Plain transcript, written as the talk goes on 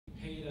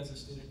as a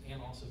student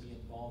and also be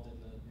involved in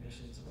the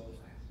missions of both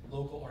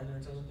local art and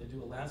entertainment. They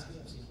do Alaska,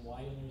 I've seen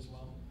Hawaii in there as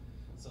well.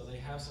 So they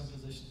have some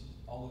positions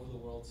all over the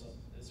world, so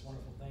it's a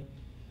wonderful thing.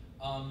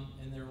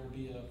 And there will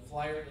be a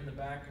flyer in the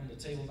back on the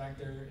table back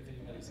there if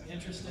anybody's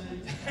interested.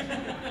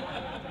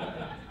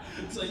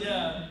 So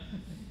yeah.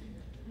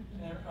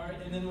 All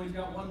right, and then we've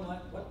got one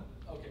last, what?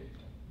 Okay.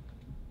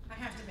 I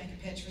have to make a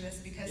pitch for this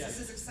because Yes.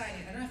 this is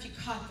exciting. I don't know if you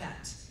caught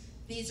that.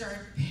 These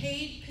are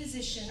paid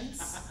positions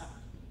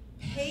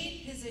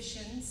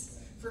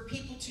for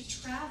people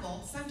to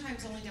travel,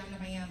 sometimes only down to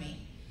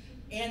Miami.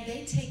 And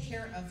they take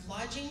care of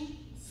lodging,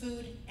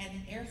 food,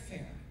 and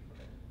airfare.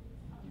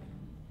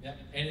 Yeah,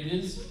 and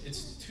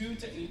it's 2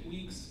 to 8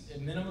 weeks, a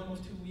minimum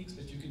of 2 weeks,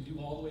 but you can do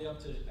all the way up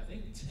to, I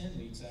think, 10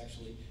 weeks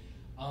actually.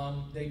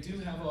 They do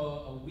have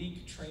a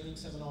week training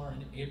seminar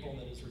in April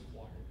that is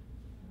required.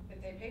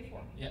 That they pay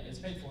for. Yeah, it's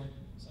paid for,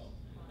 so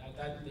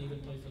that they even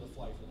pay for the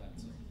flight for that.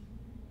 So.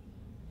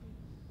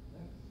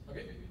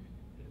 Okay.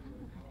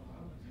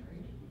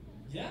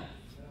 Yeah.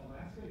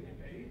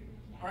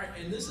 All right,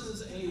 and this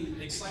is an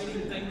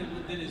exciting thing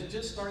that is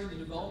just starting to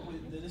develop.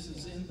 This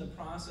is in the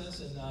process,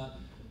 and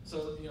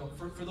so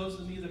for those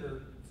of you that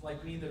are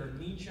like me that are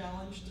knee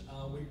challenged,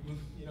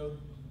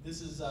 this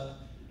is an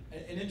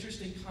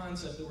interesting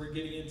concept that we're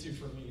getting into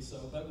for me.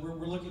 So, but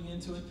we're looking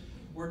into it.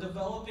 We're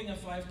developing a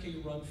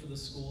 5K run for the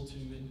school to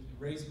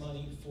raise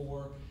money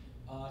for.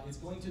 It's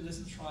going to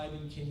this tribe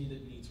in Kenya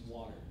that needs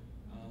water.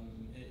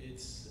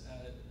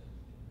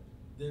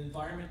 The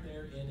environment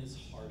they're in is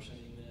harsh. I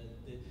mean,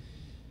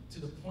 to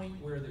the point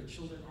where their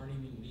children aren't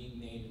even being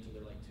named until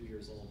they're like 2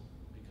 years old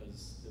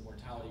because the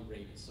mortality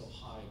rate is so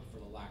high for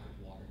the lack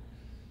of water.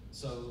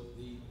 So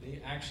they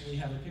actually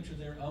have a picture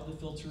there of the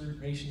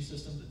filtration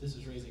system that this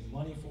is raising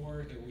money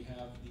for. And we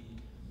have the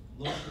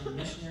local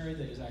missionary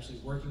that is actually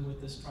working with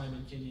this tribe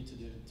in Kenya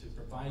to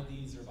provide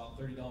these. They're about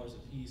 $30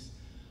 a piece.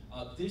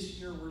 This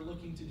year we're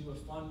looking to do a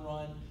fun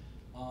run.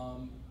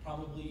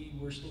 Probably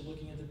we're still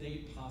looking at the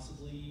date,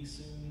 possibly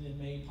soon in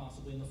May,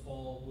 possibly in the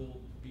fall. We'll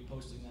be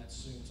posting that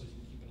soon so you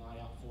can keep an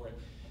eye out for it.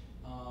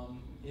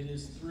 It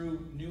is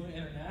through New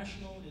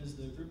International is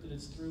the group that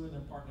it's through, and they're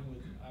partnering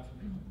with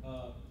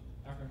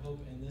African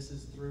Hope, and this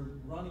is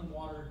through Running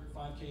Water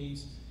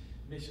 5Ks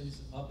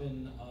missions up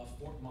in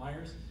Fort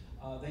Myers.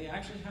 They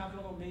actually have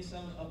it on May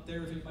 7th up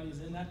there. If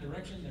anybody's in that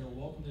direction, they're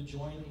welcome to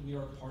join. We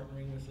are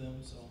partnering with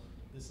them, so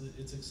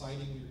it's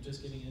exciting. We're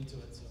just getting into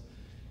it, so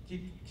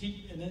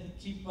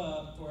keep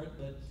for it.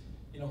 But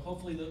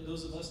hopefully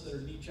those of us that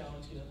are knee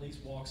challenged can at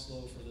least walk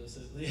slow for this.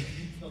 At least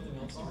nothing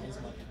else to raise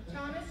money.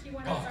 Thomas, you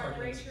want to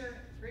raise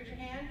your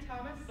hand,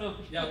 Thomas? Oh,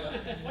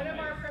 yeah. One of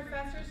our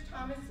professors,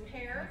 Thomas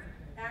Pear,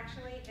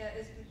 actually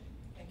is.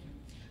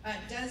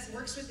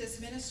 Works with this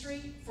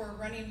ministry for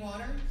Running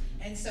Water,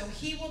 and so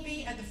he will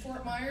be at the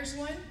Fort Myers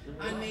one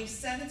on May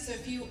 7th. So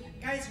if you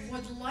guys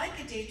would like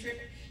a day trip,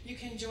 you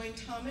can join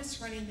Thomas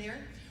running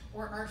there,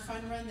 or our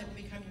fun run that will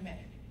be coming May.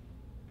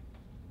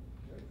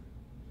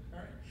 All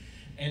right,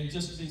 and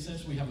just to be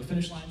essential, we have a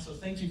finish line. So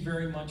thank you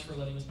very much for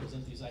letting us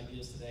present these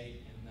ideas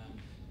today,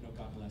 and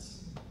God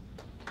bless.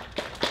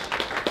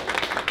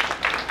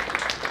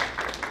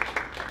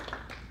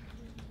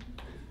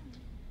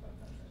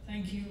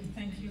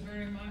 Thank you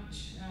very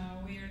much.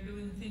 We are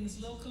doing things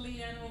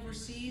locally and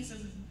overseas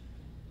and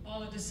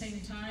all at the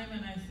same time,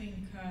 and I think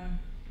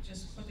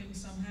just putting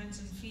some hands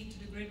and feet to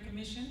the Great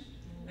Commission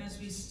as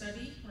we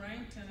study, right?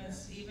 And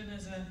even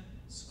as a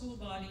school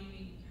body,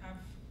 we have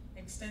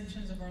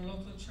extensions of our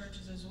local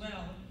churches as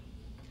well.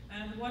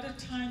 And what a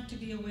time to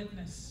be a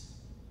witness.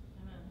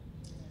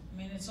 I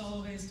mean, it's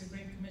always the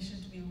Great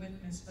Commission to be a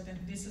witness, but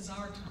this is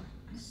our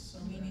time, so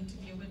we need to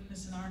be a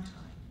witness in our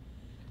time.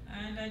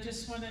 And I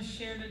just want to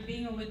share that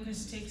being a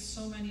witness takes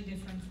so many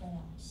different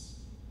forms.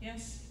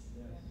 Yes?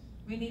 Yes.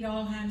 We need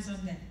all hands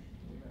on deck.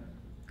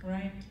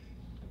 Right?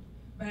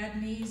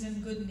 Bad knees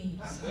and good knees.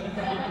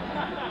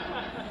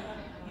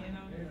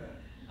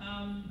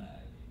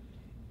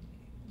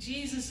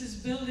 Jesus is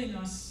building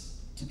us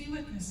to be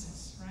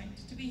witnesses, right?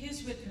 To be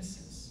his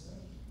witnesses.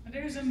 And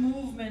there's a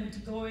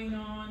movement going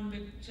on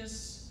with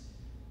just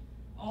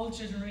all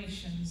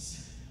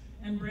generations,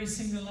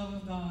 embracing the love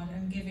of God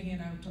and giving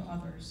it out to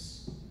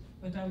others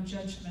without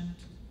judgment.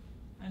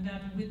 And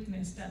that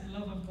witness, that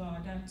love of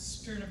God, that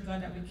Spirit of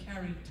God that we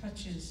carry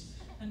touches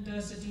and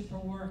does the deeper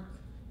work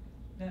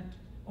that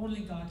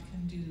only God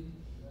can do.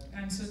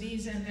 And so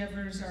these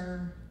endeavors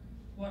are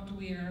what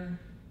we are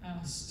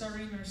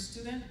stirring our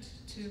student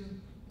to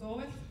go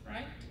with,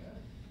 right?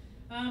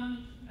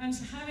 And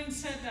having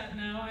said that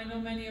now, I know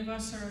many of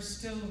us are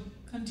still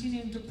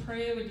continuing to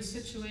pray with the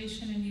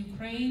situation in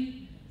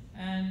Ukraine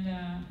and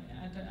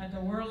at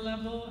the world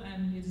level,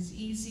 and it is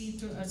easy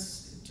to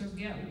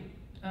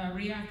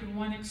react with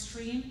one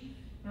extreme,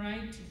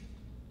 right?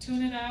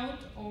 Tune it out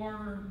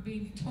or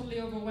be totally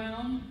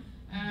overwhelmed.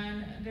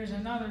 And there's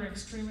another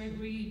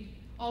extreme.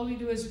 All we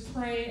do is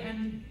pray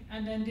and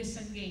then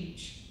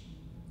disengage.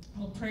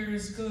 Well, prayer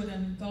is good,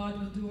 and God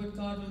will do what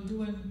God will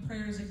do, and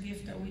prayer is a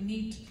gift that we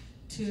need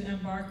to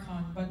embark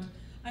on. But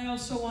I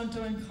also want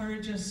to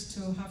encourage us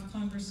to have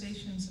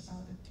conversations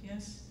about it,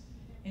 yes?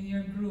 In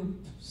your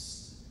group,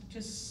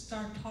 just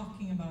start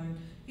talking about it,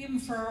 even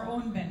for our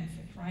own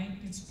benefit, right?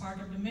 It's part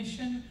of the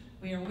mission.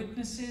 We are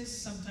witnesses.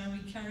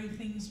 Sometimes we carry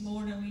things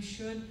more than we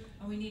should,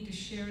 and we need to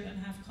share it and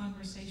have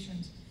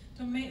conversations.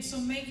 So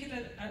make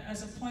it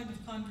as a point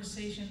of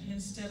conversation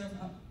instead of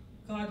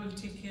God will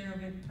take care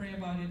of it, pray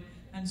about it,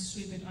 and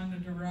sweep it under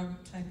the rug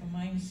type of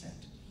mindset.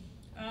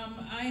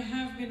 I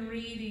have been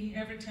reading,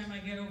 every time I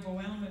get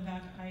overwhelmed with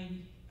that, a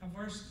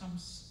verse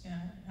comes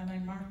and I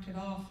marked it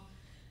off,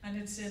 and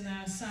it's in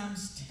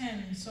Psalms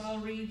 10. So I'll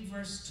read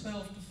verse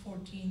 12 to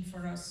 14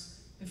 for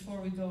us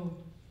before we go.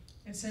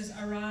 It says,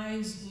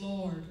 "Arise,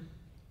 Lord."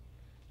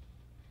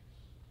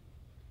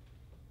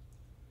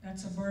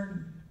 That's a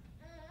burden.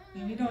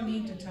 We don't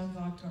need to tell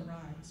God to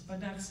arise, but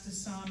that's the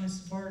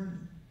psalmist's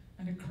burden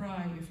and a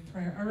cry of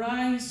prayer.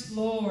 "Arise,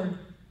 Lord.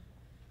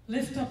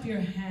 Lift up your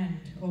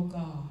hand, O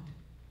God.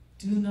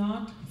 Do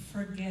not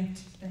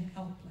forget the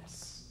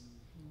helpless."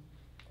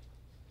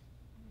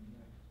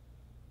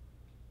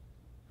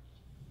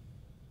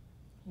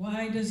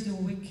 Why does the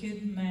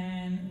wicked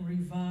man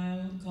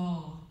revile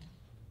God?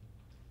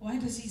 Why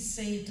does he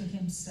say to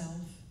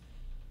himself,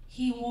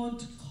 "He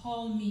won't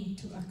call me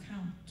to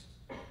account"?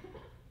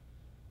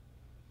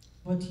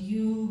 But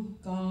you,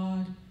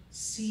 God,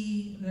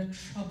 see the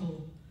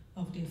trouble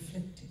of the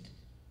afflicted.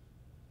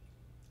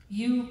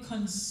 You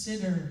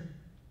consider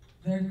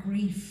their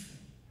grief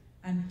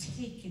and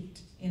take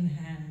it in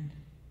hand.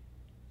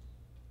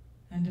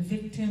 And the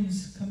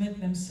victims commit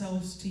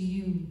themselves to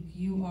you.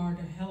 You are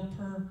the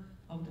helper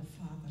of the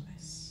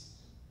fatherless.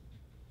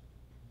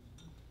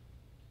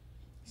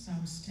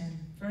 Psalms 10.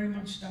 Very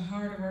much the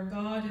heart of our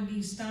God in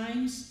these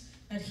times,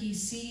 that he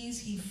sees,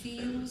 he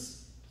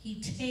feels, he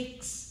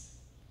takes,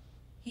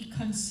 he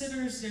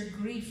considers their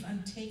grief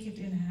and take it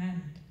in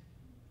hand.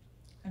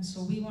 And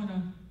so we want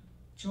to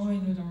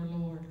join with our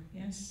Lord,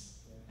 yes?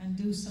 And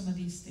do some of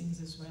these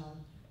things as well.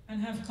 And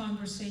have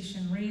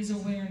conversation, raise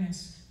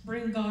awareness,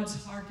 bring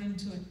God's heart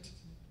into it.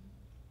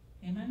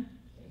 Amen?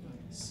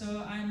 Amen.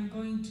 So I'm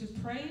going to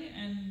pray,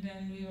 and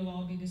then we will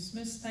all be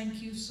dismissed.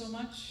 Thank you so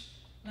much,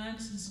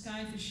 Lance and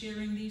Sky, for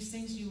sharing these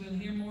things. You will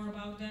hear more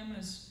about them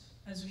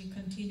as we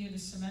continue the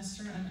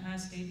semester and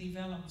as they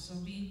develop. So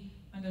be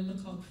on the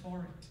lookout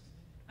for it.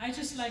 I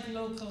just like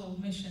local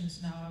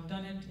missions now. I've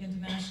done it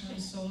internationally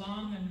so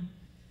long, and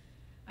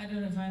I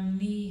don't know if I'm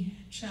knee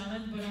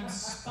challenged, but I'm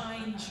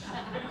spine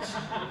challenged,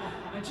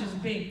 which is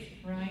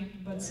big, right?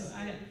 But so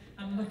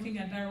I'm looking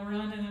at that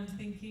run and I'm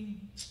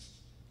thinking,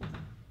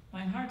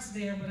 my heart's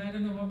there, but I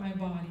don't know about my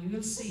body.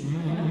 We'll see.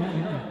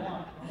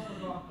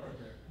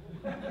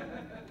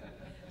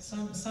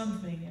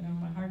 Something, you know,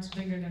 my heart's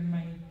bigger than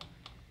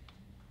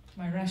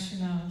my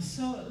rationale.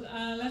 So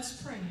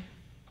let's pray.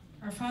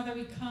 Our Father,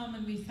 we come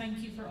and we thank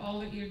you for all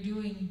that you're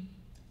doing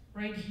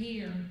right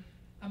here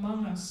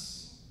among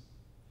us,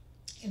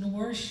 in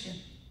worship,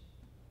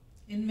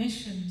 in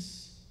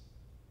missions,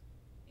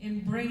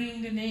 in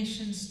bringing the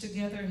nations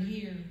together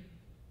here.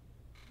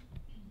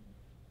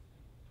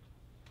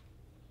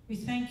 We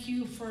thank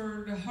you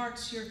for the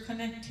hearts you're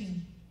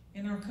connecting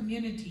in our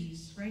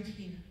communities right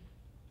here.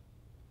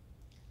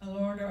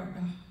 Lord,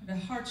 the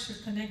hearts you're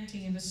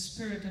connecting in the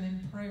spirit and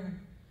in prayer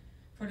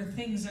for the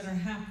things that are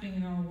happening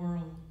in our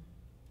world.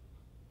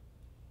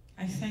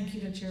 I thank you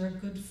that you're a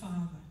good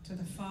father to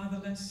the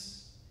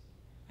fatherless,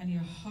 and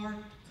your heart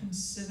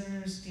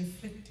considers the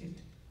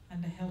afflicted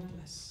and the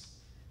helpless.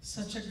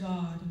 Such a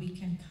God we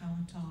can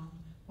count on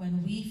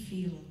when we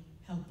feel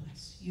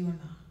helpless. You are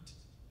not.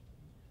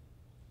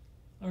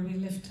 Lord, we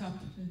lift up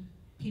the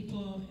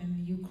people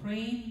in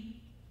Ukraine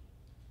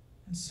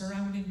and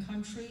surrounding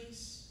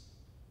countries,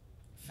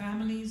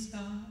 families,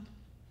 God,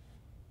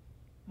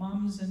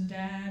 moms and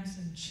dads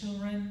and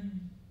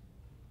children.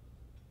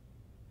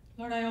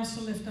 Lord, I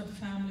also lift up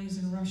families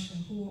in Russia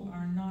who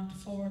are not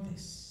for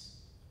this.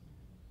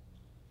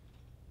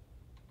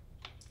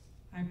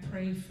 I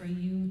pray for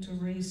you to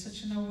raise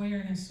such an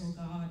awareness, oh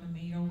God, and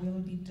may your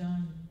will be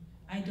done.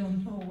 I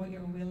don't know what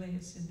your will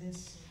is in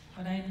this,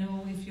 but I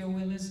know if your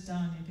will is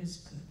done, it is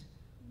good.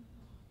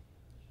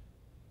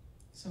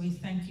 So we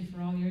thank you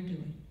for all you're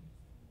doing.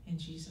 In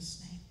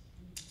Jesus' name.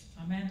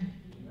 Amen.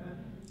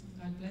 Amen.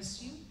 God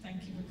bless you.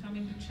 Thank you for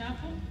coming to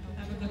chapel.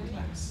 Have a good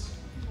class.